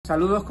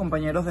Saludos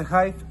compañeros de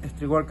Hive,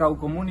 Street Workout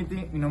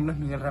Community, mi nombre es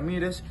Miguel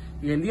Ramírez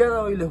y el día de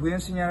hoy les voy a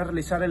enseñar a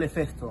realizar el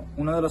Hephaestus,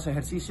 uno de los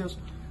ejercicios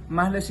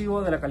más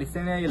lesivos de la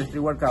calistenia y el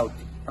Street Workout.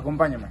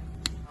 Acompáñame.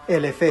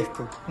 El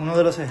Hephaestus, uno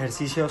de los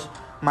ejercicios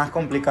más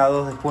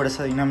complicados de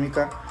fuerza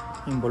dinámica,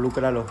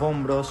 involucra los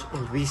hombros,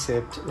 el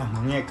bíceps, las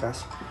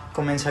muñecas.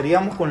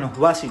 Comenzaríamos con los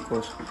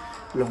básicos,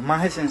 los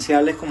más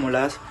esenciales como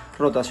las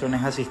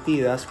rotaciones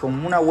asistidas,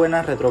 con una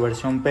buena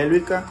retroversión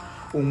pélvica,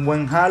 un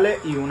buen jale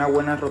y una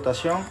buena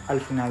rotación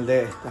al final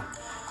de esta.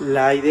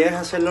 La idea es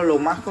hacerlo lo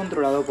más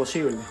controlado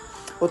posible.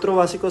 Otro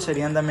básico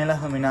serían también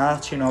las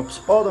dominadas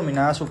chin-ups o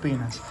dominadas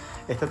supinas.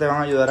 Estas te van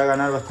a ayudar a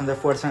ganar bastante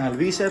fuerza en el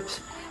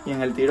bíceps y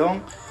en el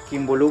tirón, que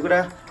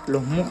involucra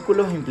los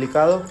músculos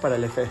implicados para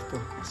el Hephaestus.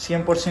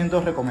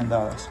 100%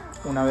 recomendadas.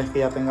 Una vez que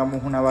ya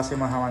tengamos una base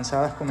más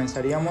avanzada,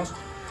 comenzaríamos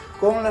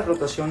con las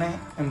rotaciones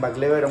en back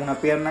lever a una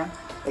pierna,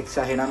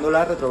 exagerando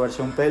la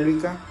retroversión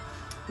pélvica.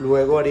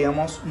 Luego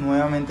haríamos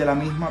nuevamente la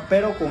misma,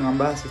 pero con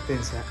ambas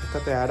asistencias.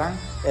 Estas te darán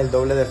el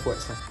doble de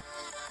fuerza.